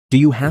Do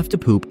you have to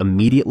poop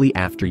immediately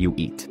after you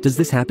eat? Does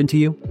this happen to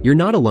you? You're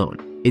not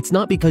alone. It's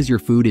not because your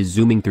food is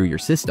zooming through your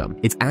system.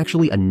 It's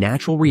actually a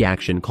natural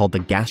reaction called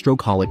the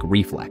gastrocolic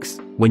reflex.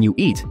 When you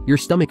eat, your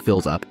stomach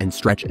fills up and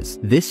stretches.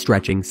 This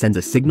stretching sends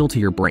a signal to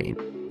your brain,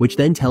 which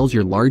then tells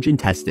your large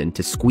intestine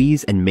to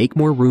squeeze and make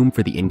more room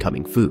for the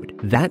incoming food.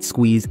 That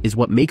squeeze is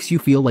what makes you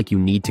feel like you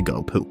need to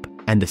go poop.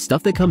 And the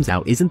stuff that comes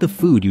out isn't the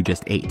food you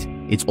just ate.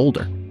 It's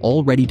older,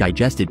 already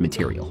digested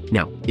material.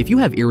 Now, if you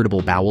have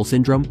irritable bowel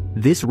syndrome,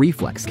 this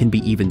reflex can be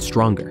even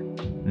stronger.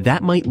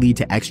 That might lead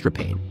to extra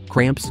pain,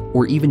 cramps,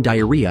 or even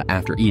diarrhea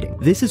after eating.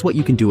 This is what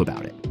you can do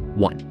about it.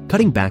 1.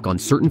 Cutting back on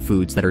certain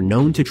foods that are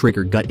known to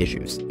trigger gut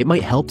issues. It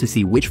might help to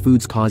see which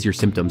foods cause your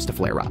symptoms to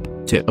flare up.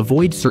 2.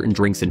 Avoid certain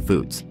drinks and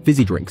foods.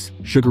 Fizzy drinks,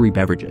 sugary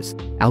beverages,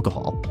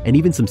 alcohol, and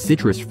even some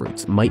citrus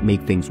fruits might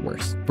make things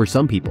worse. For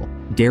some people,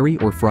 dairy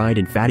or fried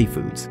and fatty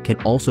foods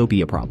can also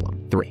be a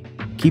problem. 3.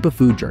 Keep a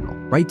food journal.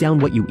 Write down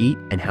what you eat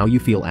and how you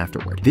feel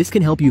afterward. This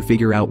can help you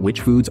figure out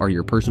which foods are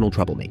your personal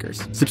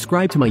troublemakers.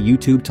 Subscribe to my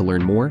YouTube to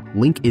learn more.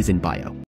 Link is in bio.